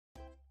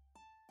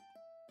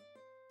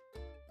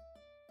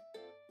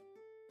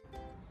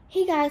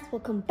Hey guys,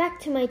 welcome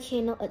back to my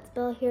channel. It's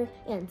Belle here,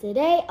 and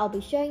today I'll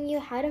be showing you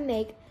how to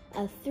make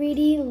a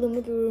 3D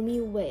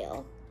Loomigurumi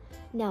whale.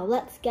 Now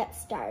let's get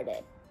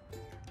started.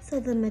 So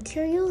the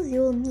materials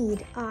you'll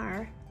need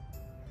are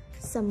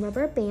some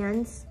rubber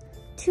bands,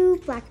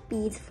 2 black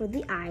beads for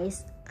the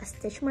eyes, a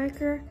stitch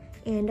marker,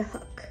 and a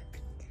hook.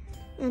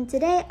 And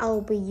today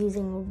I'll be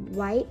using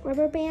white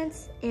rubber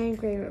bands and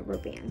gray rubber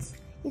bands.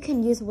 You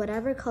can use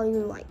whatever color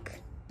you like.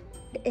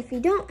 If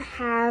you don't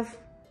have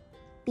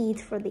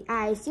beads for the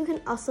eyes, you can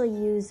also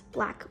use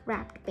black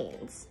wrapped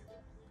bands.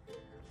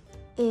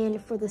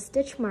 And for the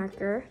stitch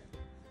marker,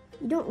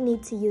 you don't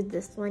need to use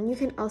this one. You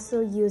can also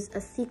use a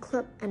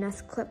C-clip, an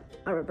S-clip,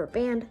 a rubber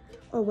band,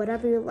 or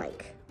whatever you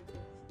like.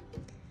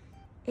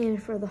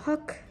 And for the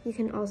hook, you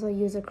can also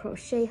use a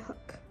crochet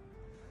hook.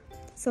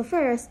 So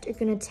first, you're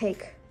gonna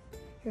take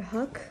your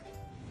hook,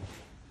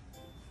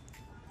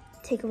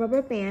 take a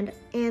rubber band,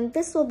 and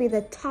this will be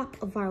the top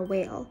of our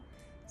whale.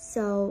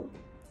 So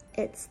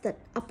it's the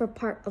upper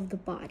part of the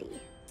body.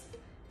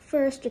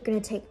 First, you're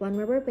gonna take 1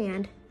 rubber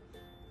band,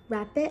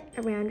 wrap it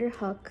around your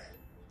hook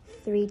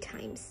 3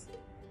 times.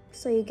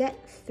 So you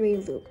get 3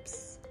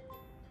 loops.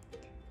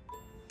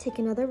 Take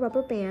another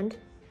rubber band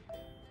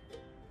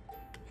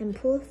and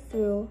pull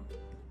through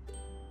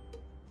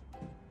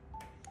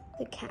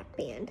the cap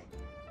band.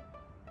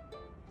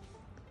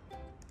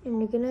 And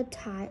you're gonna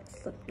tie a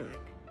slip knot.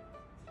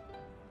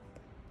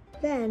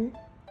 Then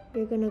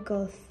you're gonna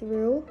go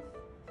through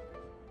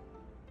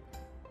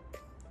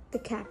the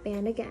cap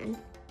band again.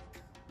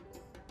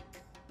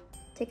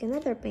 Take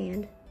another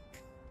band,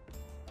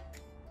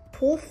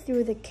 pull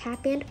through the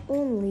cap band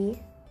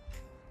only,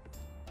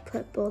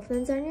 put both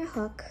ends on your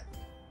hook,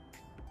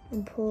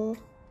 and pull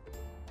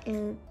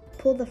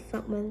the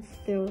front one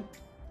through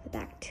the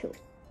back too.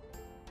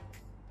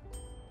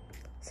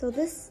 So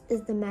this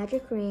is the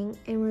magic ring,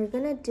 and we're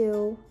gonna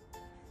do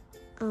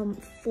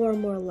 4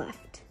 more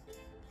left.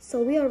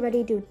 So we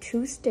already do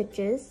 2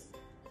 stitches,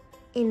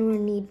 and we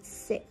need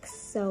 6.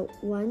 So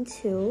 1,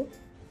 2,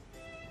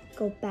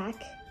 go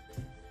back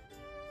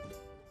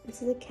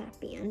into the cap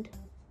band,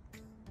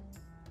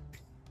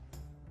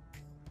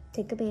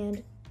 take a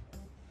band,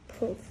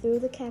 pull through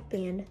the cap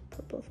band,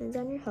 put both ends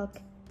on your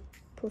hook,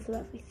 pull through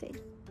everything.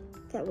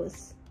 That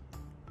was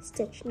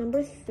stitch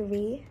number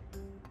 3.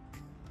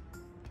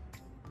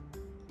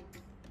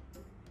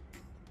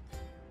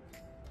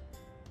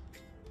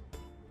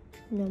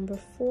 Number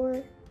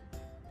 4.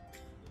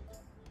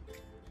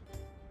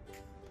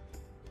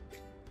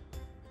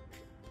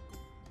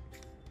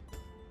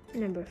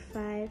 Number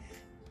 5,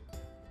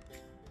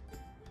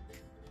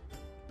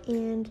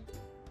 and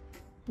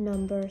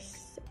number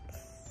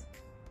 6.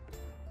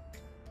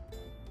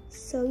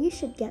 So you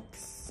should get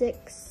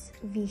 6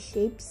 V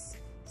shapes.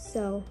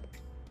 So,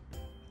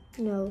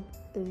 the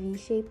V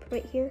shape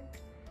right here.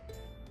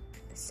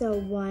 So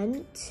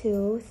 1,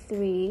 2,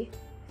 3,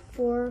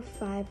 4,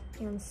 5,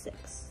 and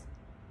 6.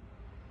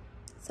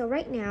 So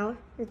right now,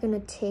 you're gonna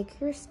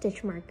take your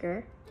stitch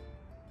marker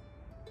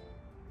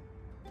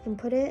and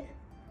put it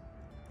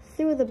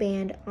through the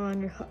band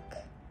on your hook.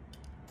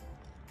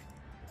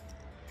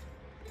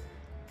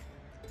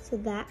 So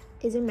that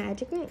is a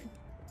magic ring.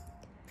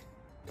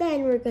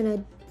 Then we're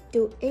gonna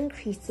do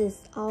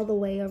increases all the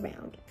way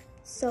around.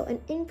 So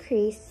an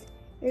increase,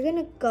 you're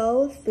gonna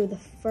go through the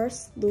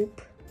first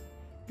loop,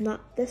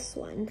 not this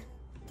one,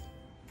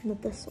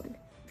 not this one.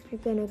 You're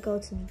gonna go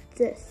to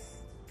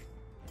this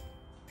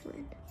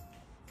one.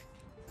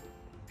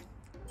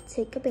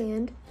 Take a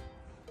band,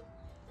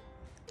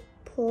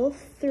 pull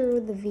through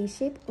the V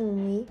shape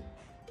only,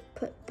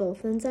 put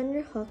both ends on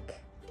your hook,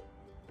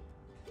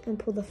 and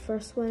pull the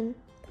first one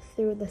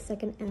through the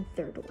second and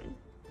third one.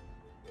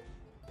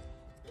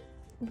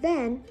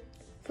 Then,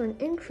 for an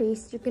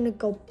increase, you're gonna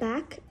go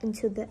back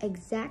into the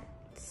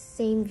exact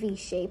same V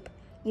shape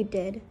you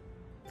did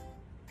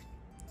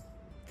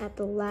at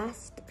the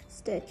last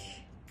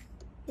stitch,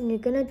 and you're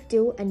gonna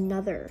do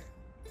another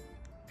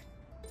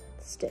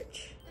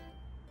stitch.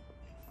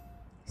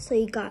 So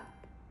you got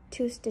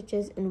 2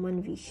 stitches in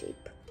 1 V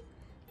shape.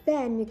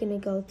 Then you're gonna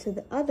go to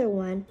the other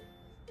one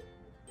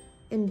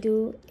and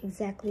do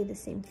exactly the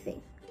same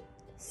thing.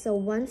 So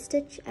 1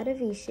 stitch at a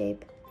V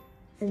shape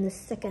and the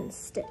second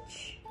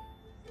stitch.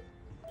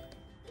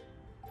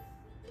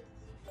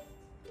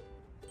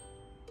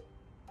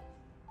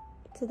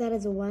 So that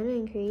is 1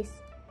 increase,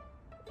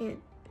 and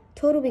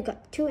total we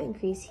got 2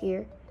 increase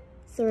here.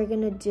 So we're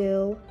gonna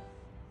do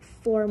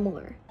 4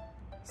 more.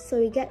 So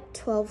we get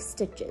 12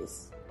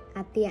 stitches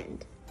at the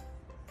end.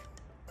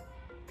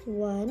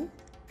 1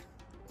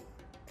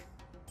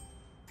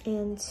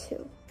 and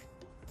 2.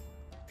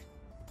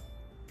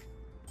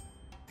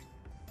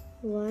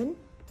 1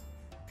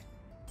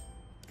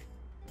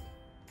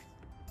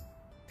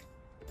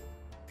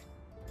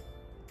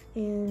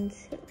 and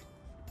 2.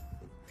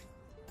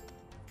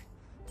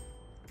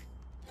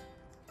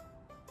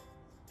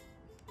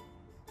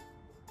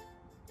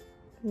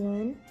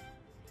 1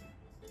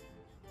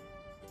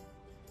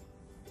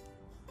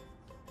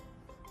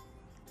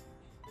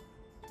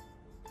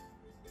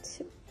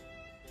 2.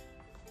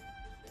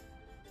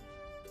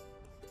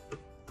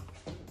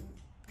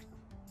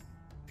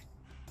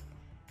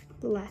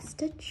 last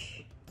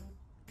stitch.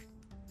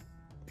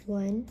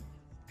 1,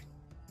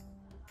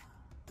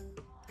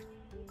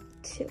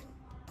 2.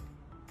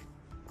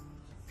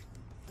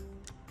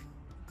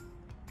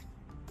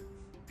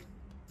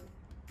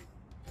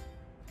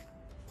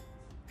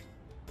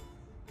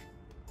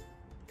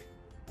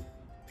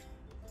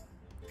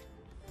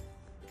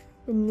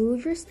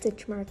 Remove your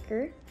stitch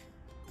marker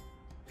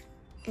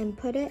and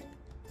put it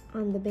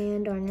on the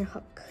band on your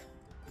hook.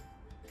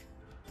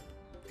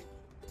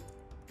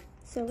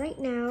 So right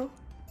now,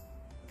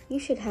 you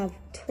should have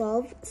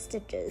 12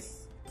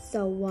 stitches.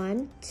 So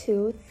 1,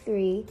 2,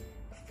 3,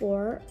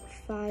 4,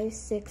 5,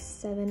 6,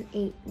 7,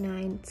 8,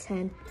 9,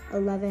 10,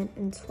 11,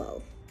 and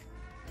 12.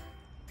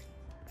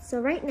 So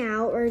right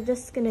now, we're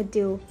just gonna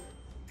do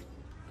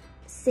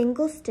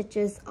single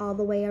stitches all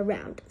the way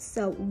around.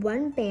 So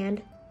 1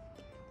 band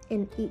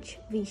in each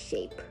V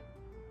shape.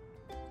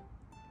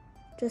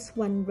 Just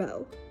 1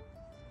 row.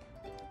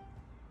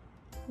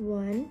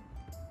 1,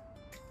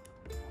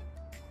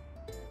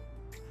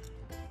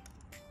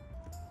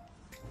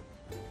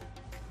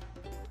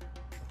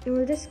 2, and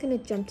we're just gonna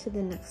jump to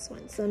the next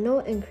one. So no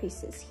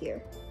increases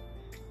here.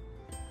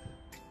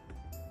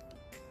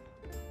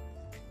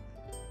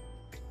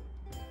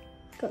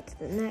 Go to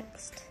the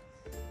next.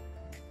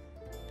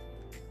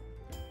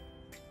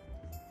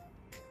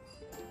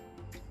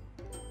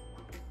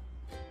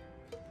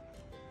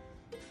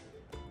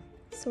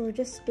 So we're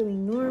just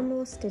doing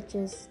normal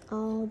stitches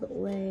all the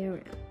way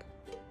around.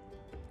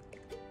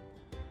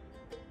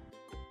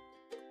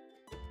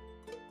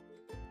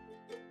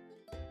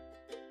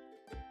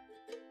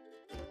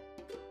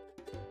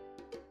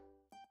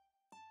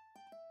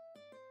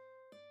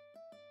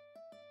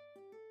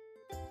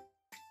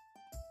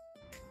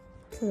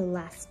 To the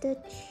last stitch.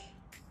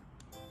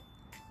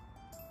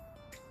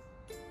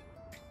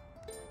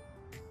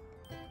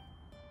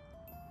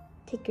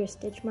 Take your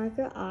stitch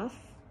marker off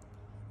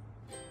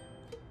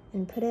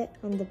and put it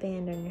on the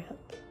band on your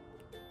hook.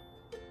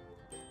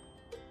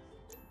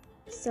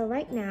 So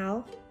right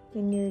now,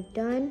 when you're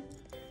done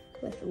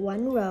with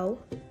 1 row,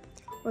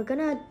 we're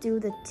gonna do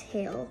the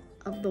tail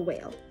of the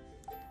whale.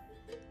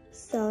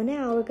 So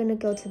now we're gonna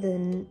go to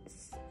the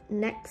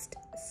next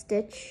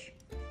stitch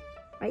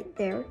right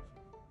there.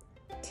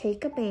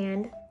 Take a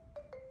band,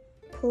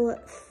 pull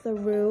it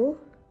through,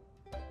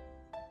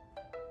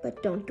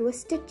 but don't do a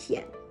stitch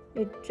yet.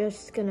 You're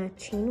just gonna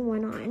chain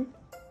 1 on.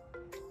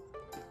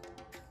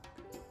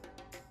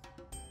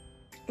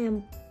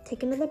 And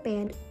take another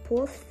band,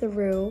 pull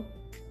through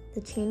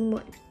the chain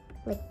 1,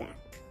 like that.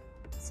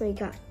 So you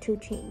got 2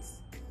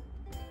 chains.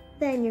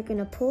 Then you're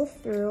gonna pull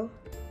through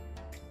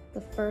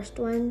the first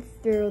one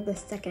through the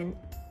second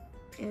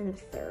and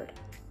third.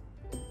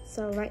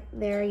 So right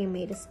there you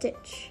made a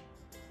stitch.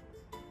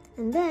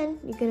 And then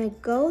you're gonna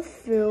go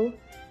through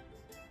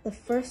the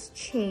first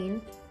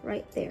chain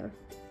right there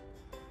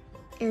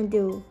and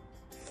do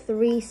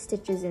 3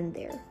 stitches in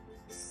there.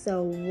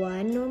 So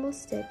 1 normal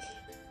stitch,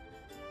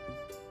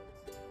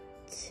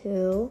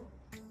 2,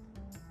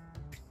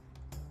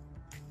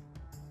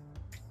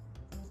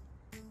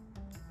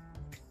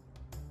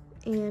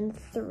 and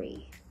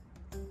 3.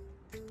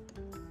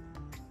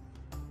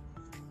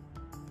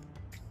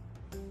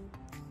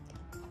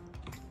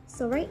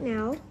 So right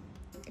now,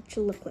 it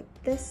should look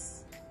like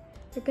this.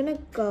 You're gonna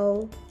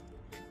go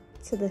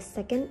to the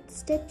second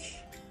stitch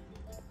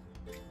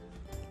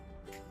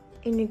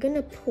and you're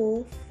gonna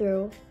pull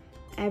through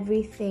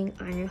everything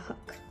on your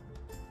hook.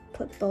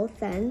 Put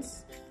both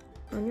ends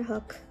on your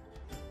hook.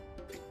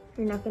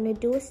 You're not gonna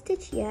do a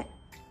stitch yet.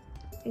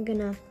 You're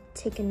gonna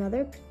take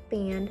another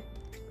band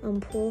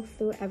and pull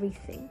through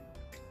everything.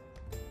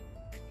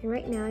 And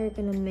right now you're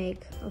gonna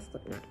make a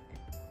slip knot.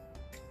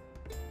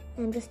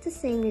 And just the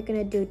same, you're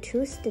gonna do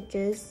 2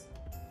 stitches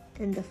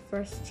in the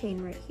first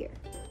chain right here.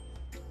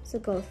 So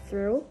go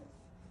through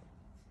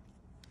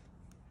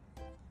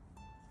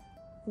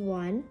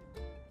 1,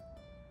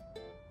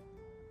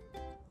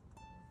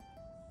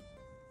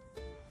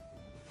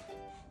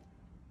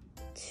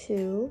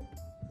 2,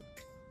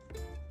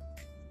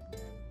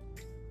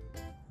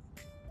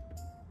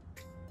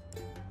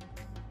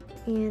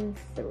 and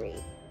 3.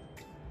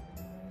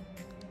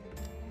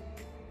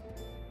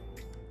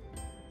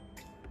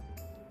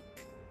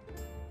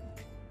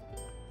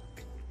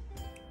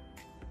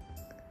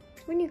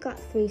 When you got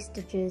 3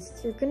 stitches,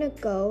 you're gonna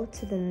go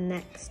to the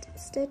next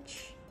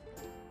stitch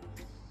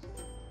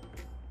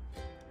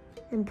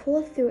and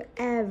pull through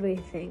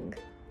everything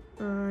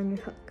on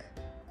your hook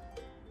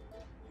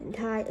and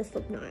tie a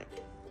slip knot.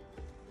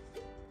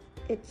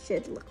 It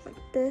should look like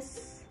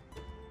this.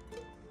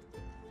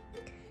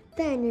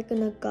 Then you're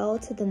gonna go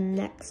to the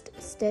next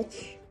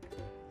stitch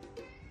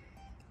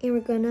and we're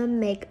gonna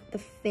make the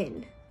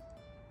fin.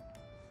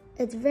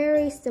 It's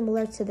very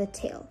similar to the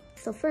tail.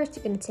 So first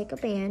you're gonna take a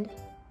band,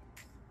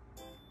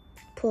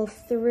 pull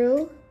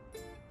through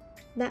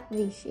that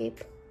V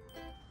shape,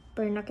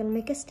 but you're not gonna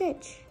make a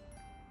stitch.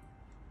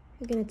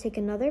 You're gonna take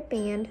another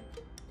band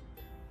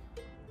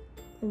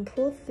and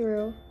pull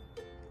through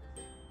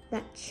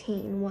that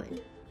chain 1.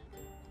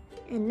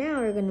 And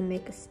now we're gonna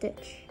make a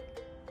stitch.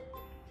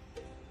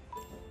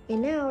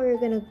 And now you're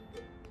gonna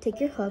take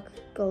your hook,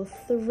 go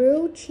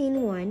through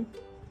chain 1,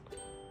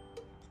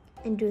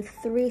 and do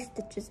 3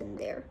 stitches in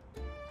there.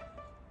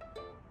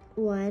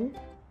 1,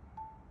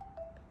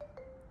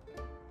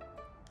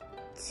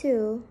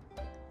 2,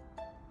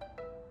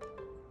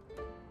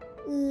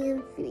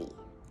 and 3.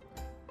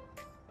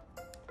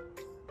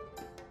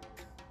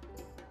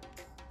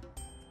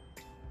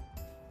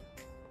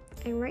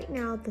 And right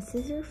now, this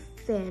is your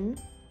fin.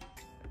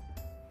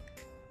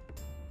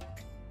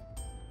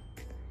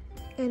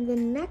 And the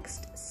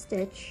next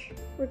stitch,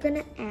 we're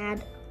gonna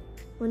add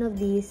one of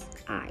these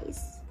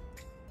eyes.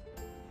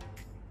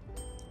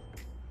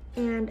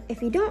 And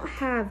if you don't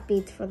have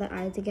beads for the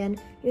eyes again,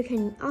 you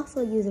can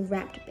also use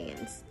wrapped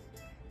bands.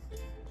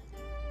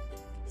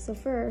 So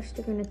first,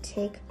 you're gonna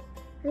take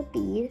your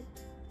bead,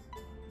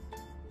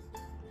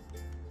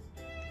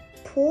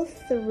 pull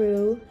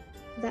through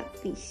that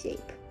V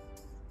shape,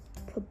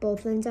 put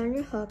both ends on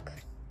your hook,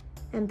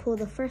 and pull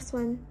the first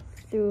one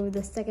through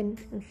the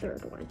second and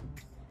third one,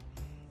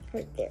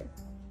 right there.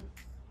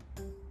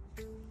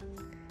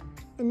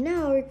 And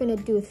now we're gonna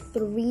do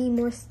 3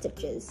 more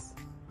stitches.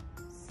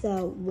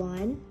 So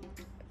 1,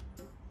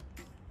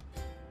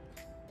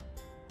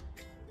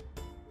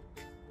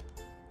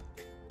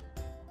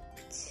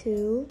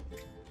 2,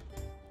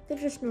 they're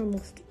just normal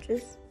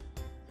stitches,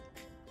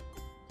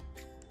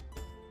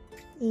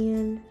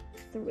 and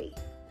 3.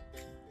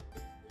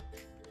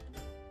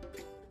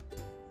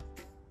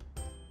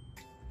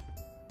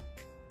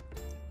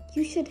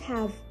 You should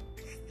have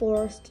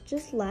 4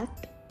 stitches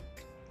left,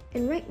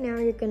 and right now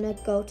you're gonna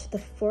go to the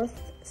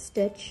 4th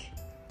stitch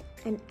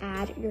and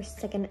add your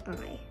second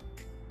eye.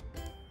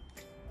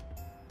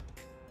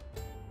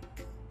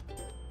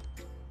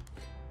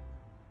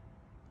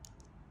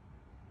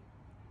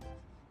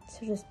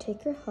 So just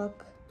take your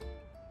hook,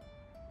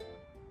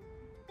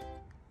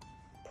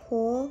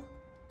 pull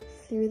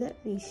through that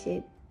V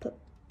shape, put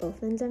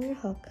both ends on your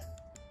hook,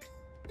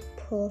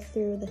 pull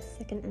through the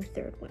second and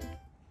third one.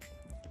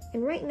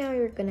 And right now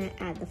you're gonna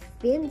add the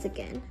fins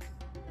again.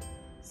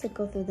 So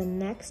go through the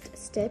next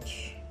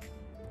stitch,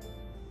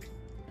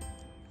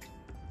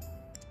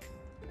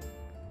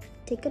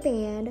 take a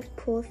band,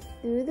 pull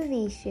through the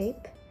V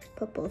shape,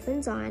 put both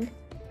ends on,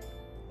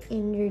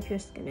 and you're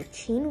just gonna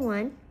chain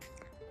 1,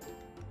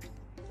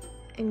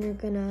 and you're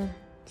gonna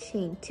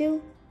chain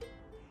 2,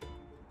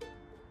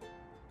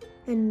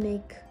 and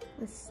make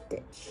a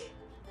stitch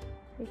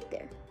right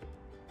there.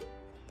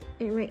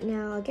 And right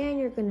now, again,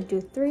 you're gonna do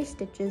 3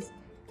 stitches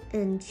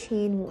and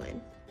chain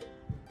 1.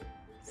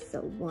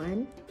 So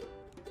 1,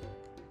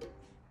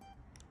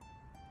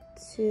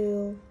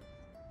 2,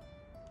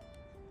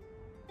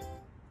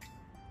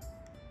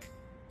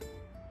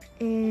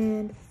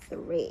 and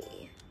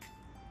 3.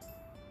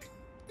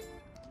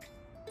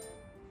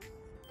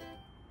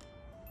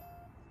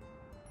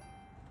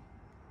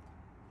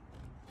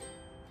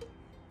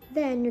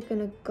 Then you're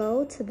gonna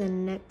go to the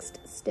next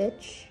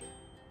stitch,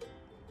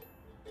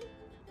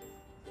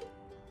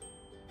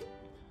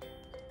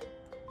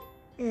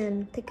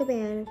 and take a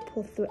band,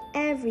 pull through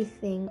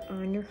everything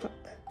on your hook.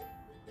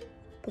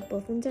 Put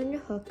both ends on your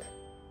hook,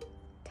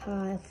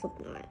 tie a slip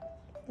knot,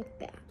 like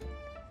that.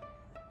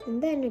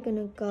 And then you're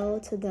gonna go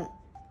to the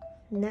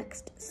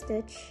next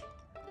stitch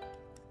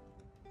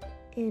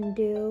and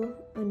do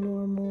a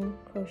normal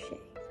crochet.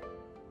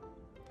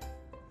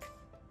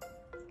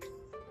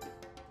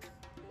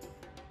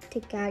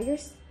 Take out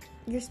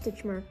your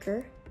stitch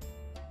marker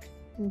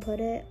and put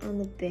it on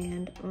the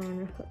band on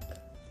your hook,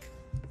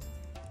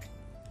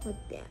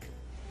 like that.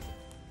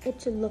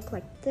 It should look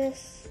like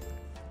this.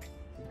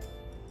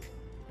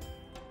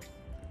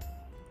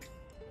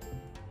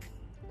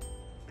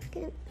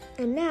 Okay.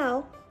 And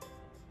now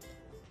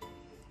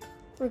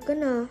we're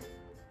gonna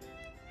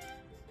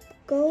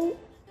go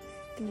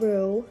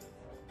through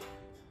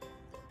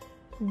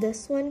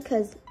this one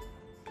because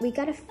we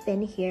got a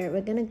fin here.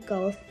 We're gonna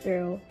go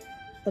through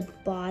the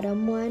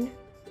bottom one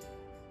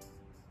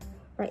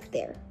right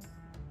there.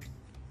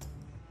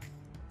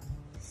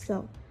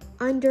 So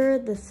under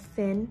this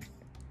fin,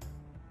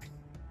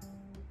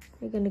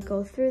 we're gonna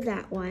go through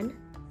that one,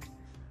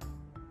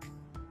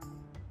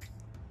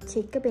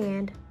 take a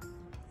band,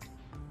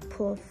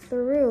 pull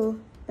through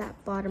that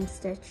bottom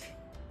stitch,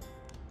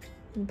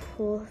 and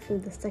pull through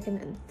the second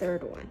and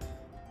third one.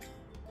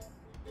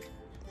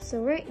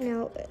 So right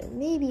now, it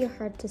may be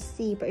hard to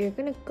see, but you're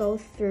gonna go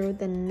through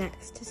the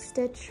next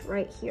stitch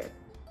right here.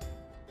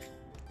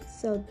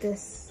 So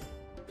this,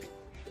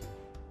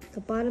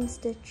 the bottom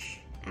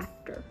stitch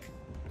after.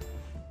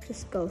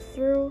 Just go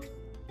through,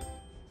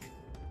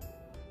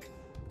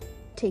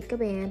 take a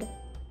band,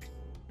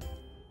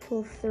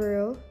 pull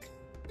through,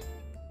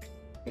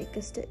 make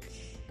a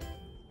stitch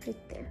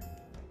right there.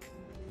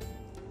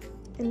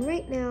 And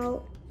right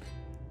now,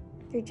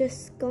 you're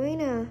just going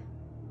to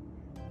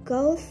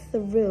go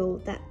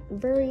through that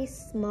very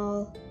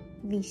small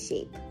V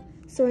shape.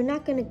 So we're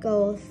not gonna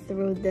go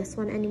through this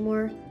one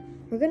anymore.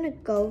 We're gonna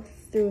go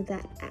through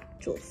that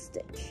actual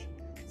stitch.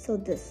 So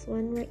this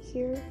one right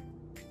here,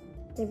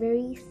 the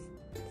very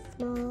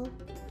small,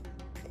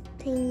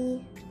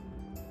 tiny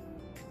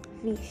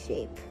V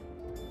shape.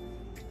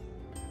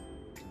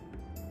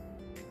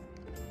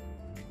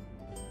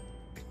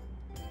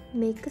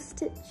 Make a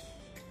stitch.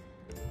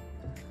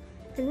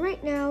 And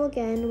right now,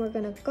 again, we're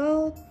gonna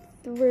go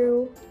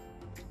through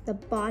the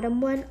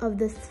bottom one of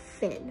this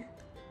fin.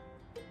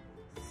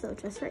 So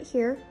just right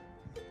here,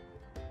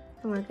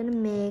 and we're gonna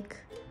make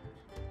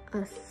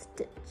a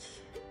stitch.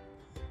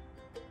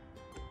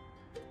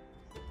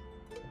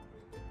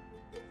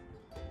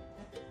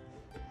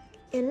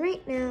 And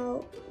right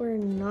now, we're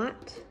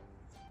not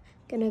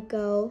gonna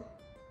go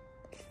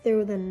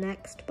through the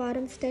next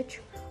bottom stitch.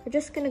 We're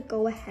just gonna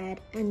go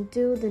ahead and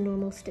do the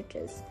normal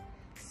stitches.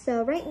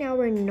 So right now,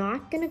 we're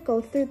not gonna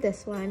go through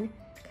this one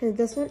because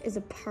this one is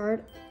a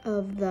part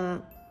of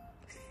the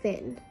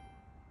fin.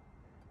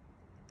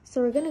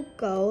 So we're gonna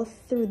go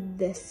through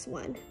this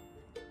one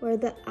where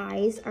the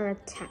eyes are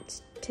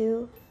attached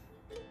to,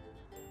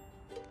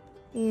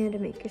 and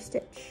make your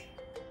stitch.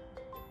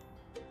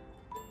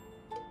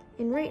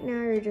 And right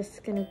now you're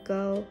just gonna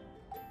go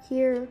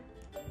here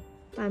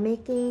by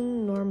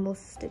making normal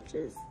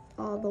stitches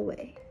all the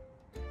way.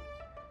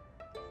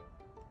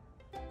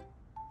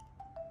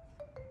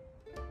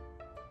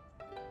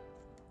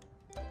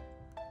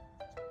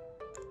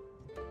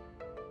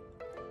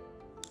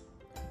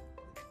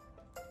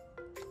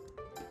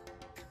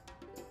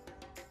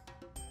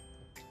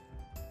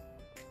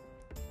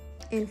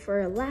 And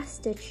for our last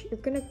stitch, you're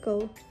gonna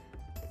go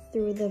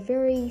through the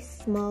very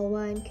small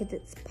one because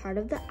it's part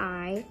of the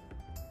eye.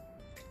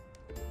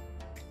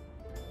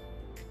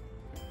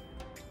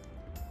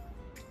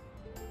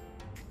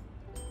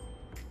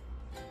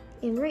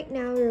 And right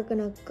now you're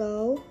gonna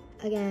go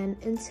again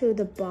into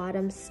the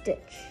bottom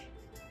stitch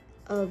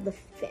of the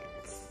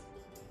fins.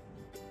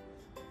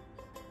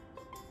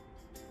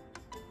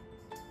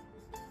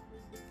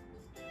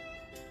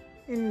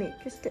 And make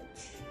your stitch.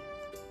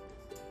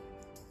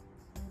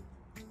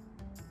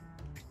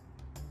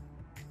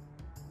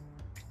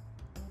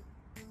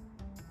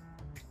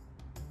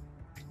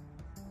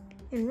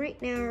 And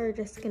right now we're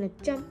just gonna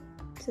jump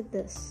to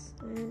this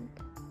one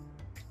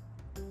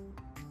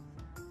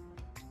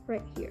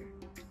right here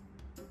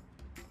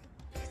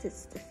because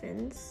it's the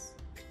fins.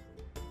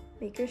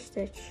 Make your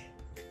stitch,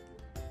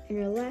 and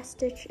your last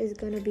stitch is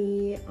gonna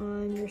be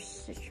on your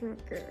stitch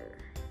marker.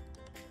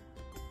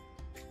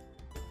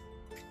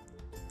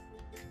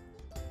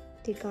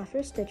 Take off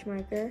your stitch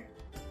marker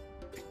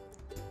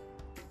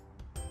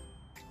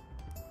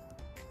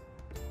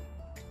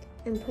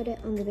and put it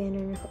on the band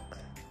on your hook.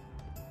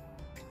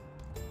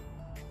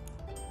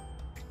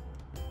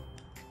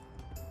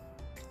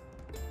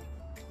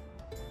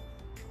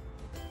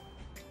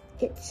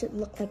 It should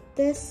look like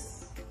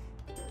this.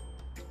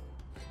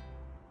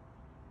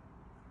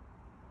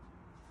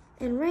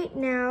 And right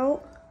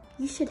now,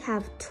 you should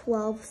have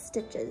 12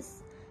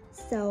 stitches.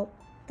 So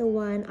the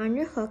one on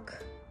your hook,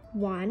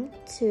 1,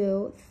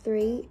 2,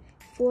 3,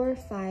 4,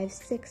 5,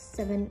 6,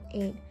 7,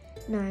 8,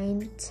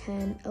 9,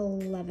 10,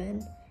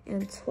 11,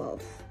 and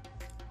 12.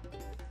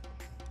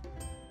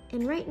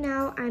 And right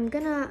now, I'm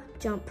gonna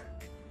jump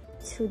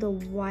to the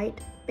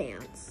white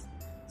bands.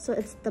 So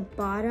it's the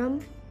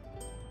bottom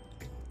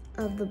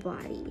of the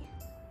body.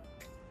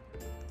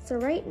 So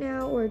right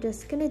now we're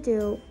just gonna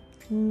do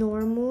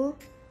normal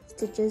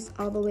stitches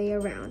all the way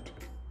around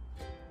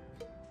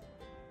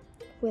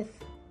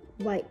with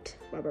white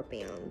rubber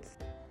bands.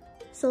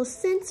 So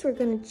since we're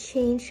gonna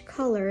change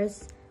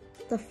colors,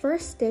 the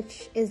first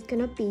stitch is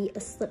gonna be a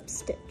slip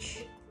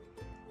stitch.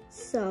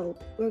 So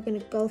we're gonna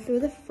go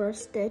through the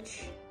first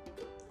stitch,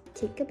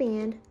 take a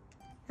band,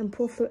 and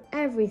pull through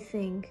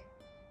everything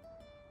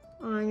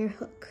on your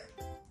hook.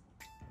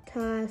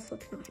 Tie a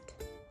slip knot.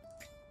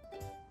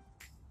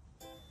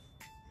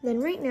 Then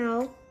right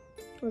now,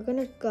 we're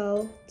gonna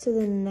go to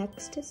the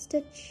next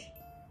stitch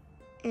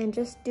and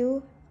just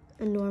do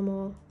a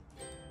normal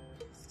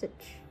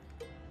stitch.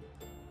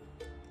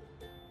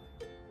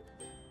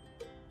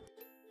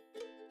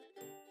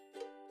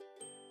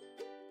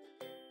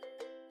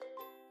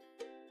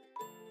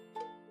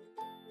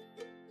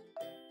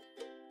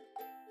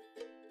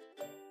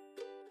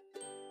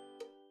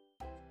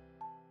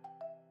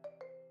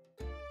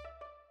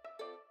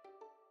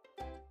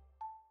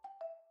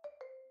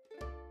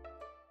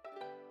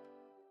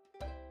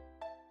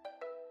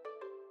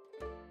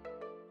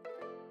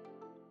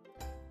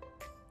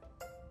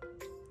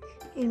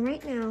 And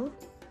right now, you're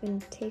going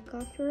to take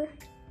off your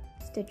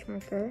stitch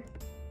marker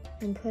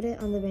and put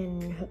it on the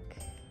band on your hook.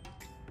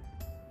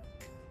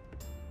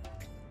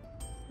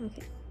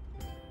 Okay.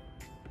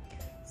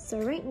 So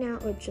right now,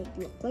 it should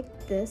look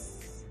like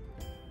this.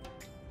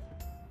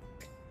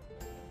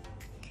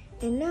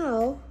 And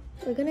now,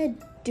 we're going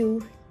to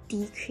do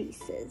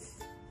decreases.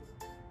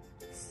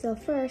 So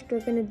first,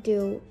 we're going to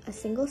do a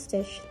single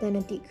stitch, then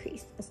a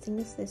decrease. A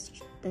single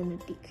stitch, then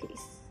a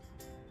decrease.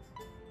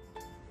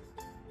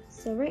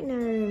 So right now,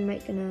 I'm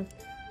gonna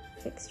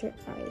fix your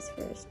eyes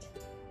first.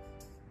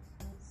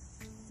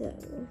 So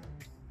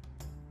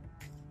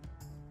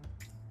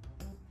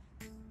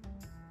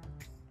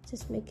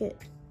just make it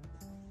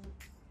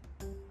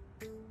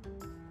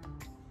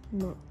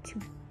not too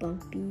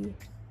bumpy.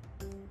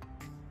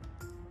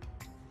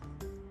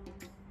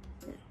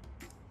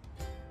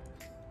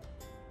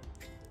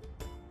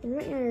 And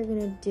right now you're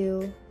gonna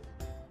do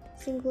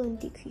single and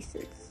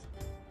decreases.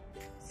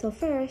 So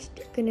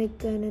first, gonna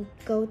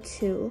go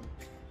to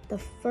the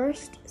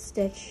first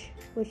stitch,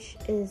 which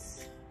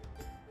is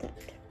that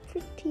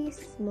pretty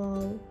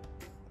small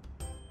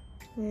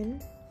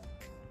one.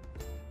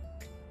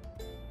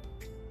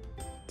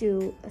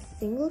 Do a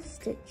single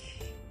stitch.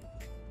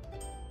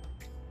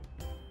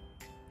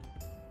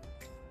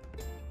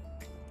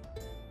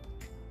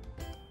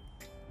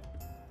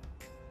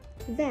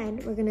 Then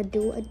we're gonna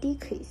do a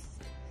decrease.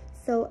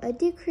 So a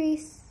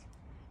decrease,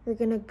 we're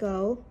gonna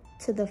go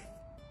to the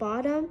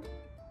bottom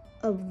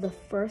of the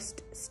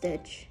first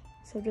stitch,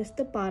 so just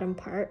the bottom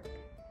part,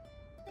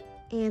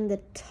 and the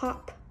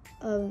top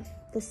of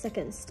the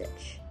second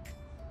stitch.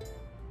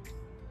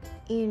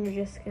 And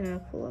you're just gonna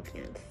pull up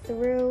and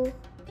through,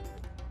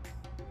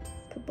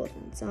 put both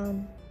ends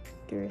on,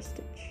 do a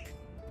stitch.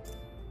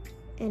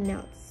 And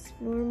now it's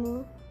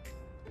normal.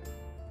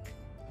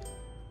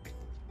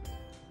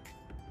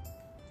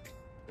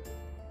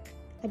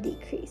 A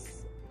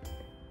decrease.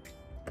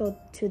 Go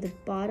to the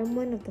bottom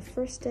one of the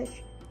first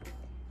stitch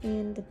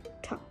and the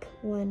top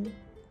one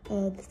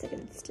of the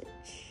second stitch.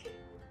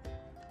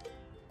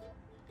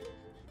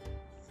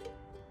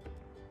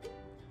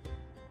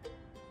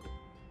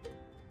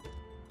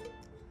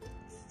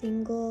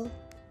 Single.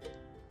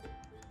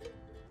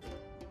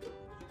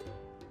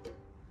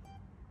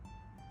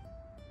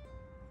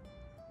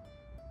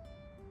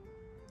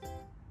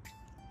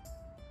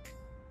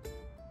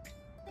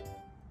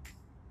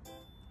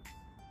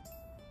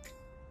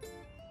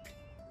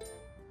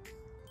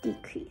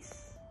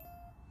 Decrease.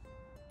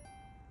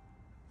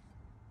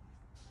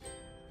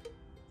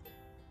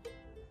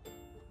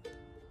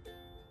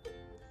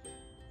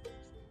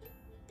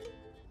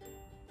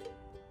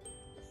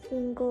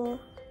 Single.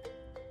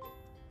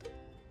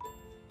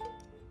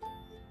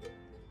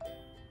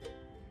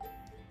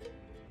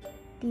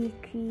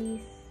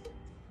 Decrease.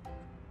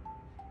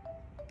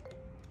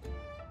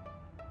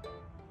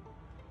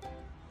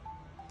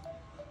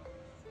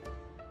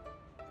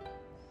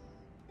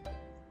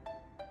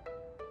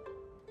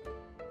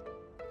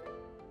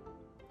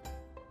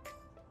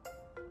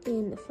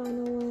 And the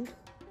final one,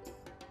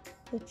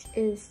 which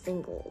is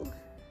single.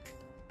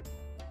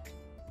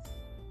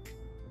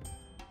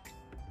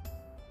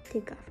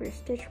 Take off your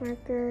stitch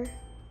marker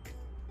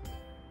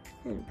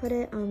and put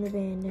it on the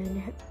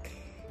bandana hook.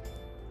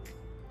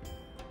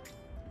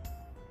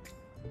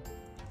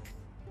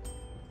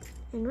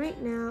 And right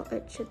now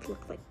it should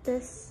look like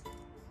this,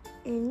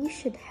 and you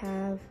should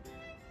have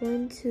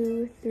 1,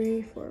 2,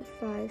 3, 4,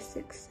 5,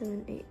 6,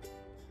 7, 8,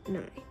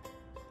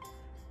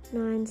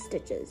 9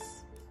 stitches.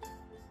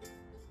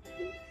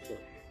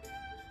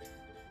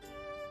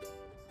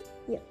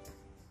 Yep.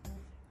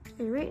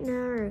 And right now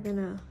we're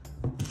gonna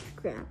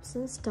grab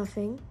some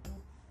stuffing,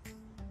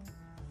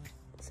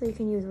 so you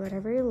can use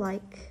whatever you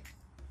like.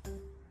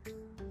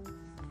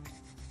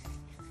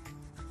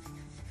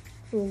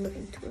 Roll it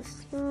into a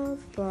small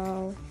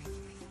ball.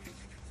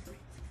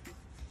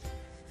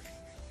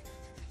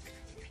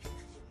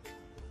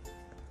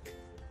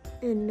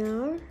 And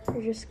now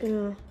you're just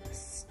gonna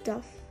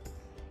stuff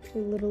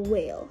your little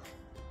whale.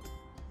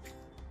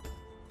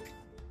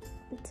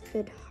 It's a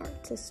bit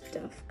hard to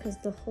stuff because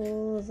the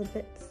hole is a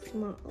bit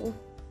small.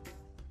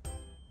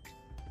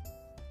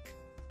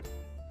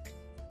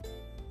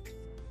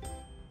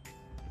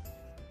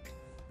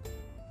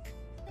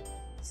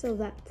 So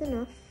that's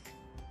enough.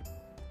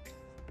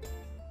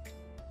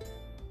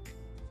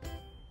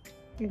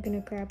 You're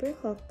gonna grab your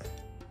hook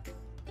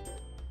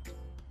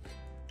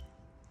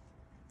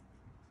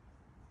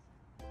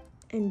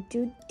and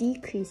do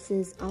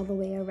decreases all the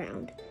way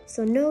around.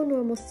 So no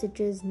normal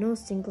stitches, no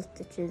single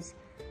stitches,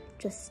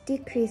 just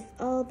decrease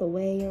all the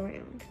way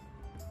around.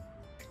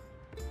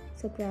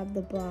 So grab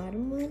the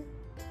bottom one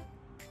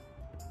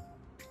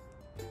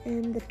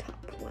and the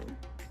top one,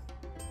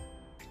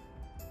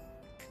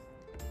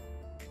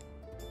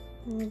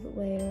 all the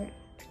way around.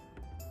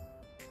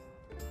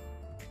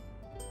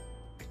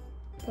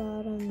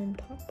 Bottom and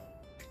top.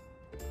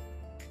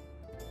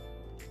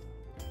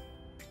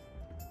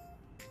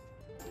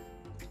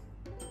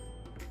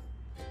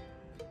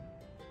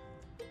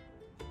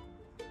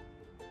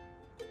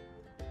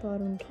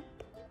 Bottom, top.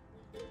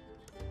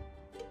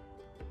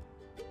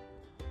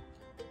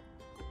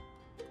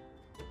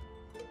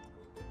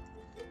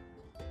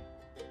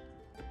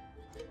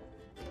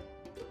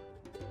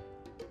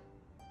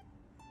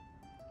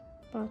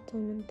 Bottom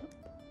and top.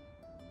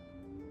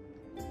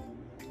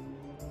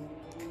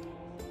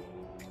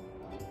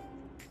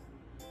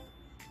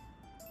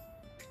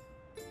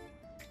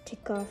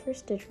 Take off your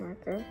stitch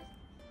marker.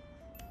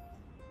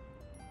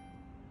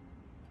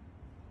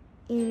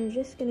 And you're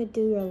just gonna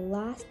do your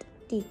last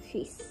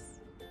decrease.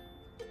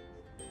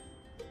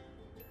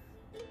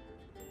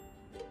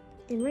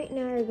 And right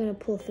now you're gonna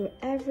pull through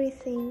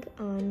everything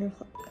on your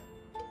hook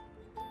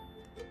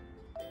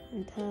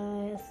and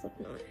tie a slip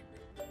knot.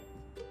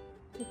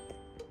 Like that.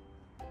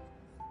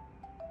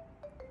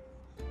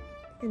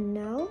 And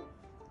now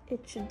it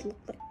should look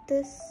like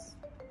this.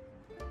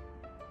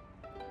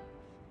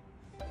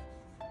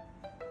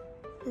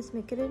 Let's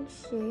make it in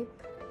shape.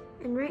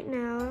 And right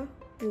now,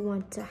 we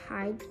want to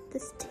hide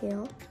this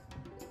tail.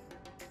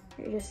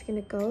 You're just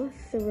gonna go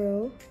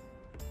through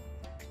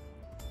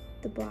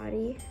the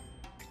body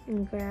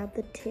and grab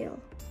the tail.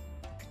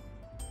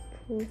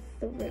 Pull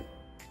through.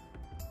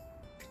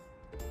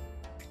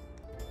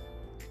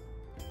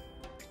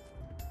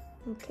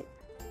 Okay.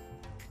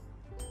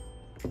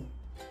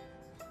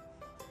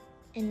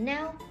 And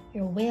now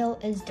your whale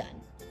is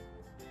done.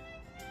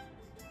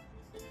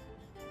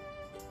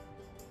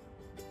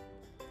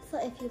 So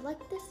if you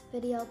like this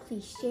video,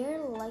 please share,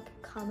 like,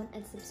 comment,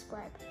 and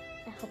subscribe.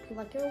 I hope you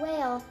like your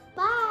whale.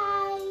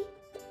 Bye!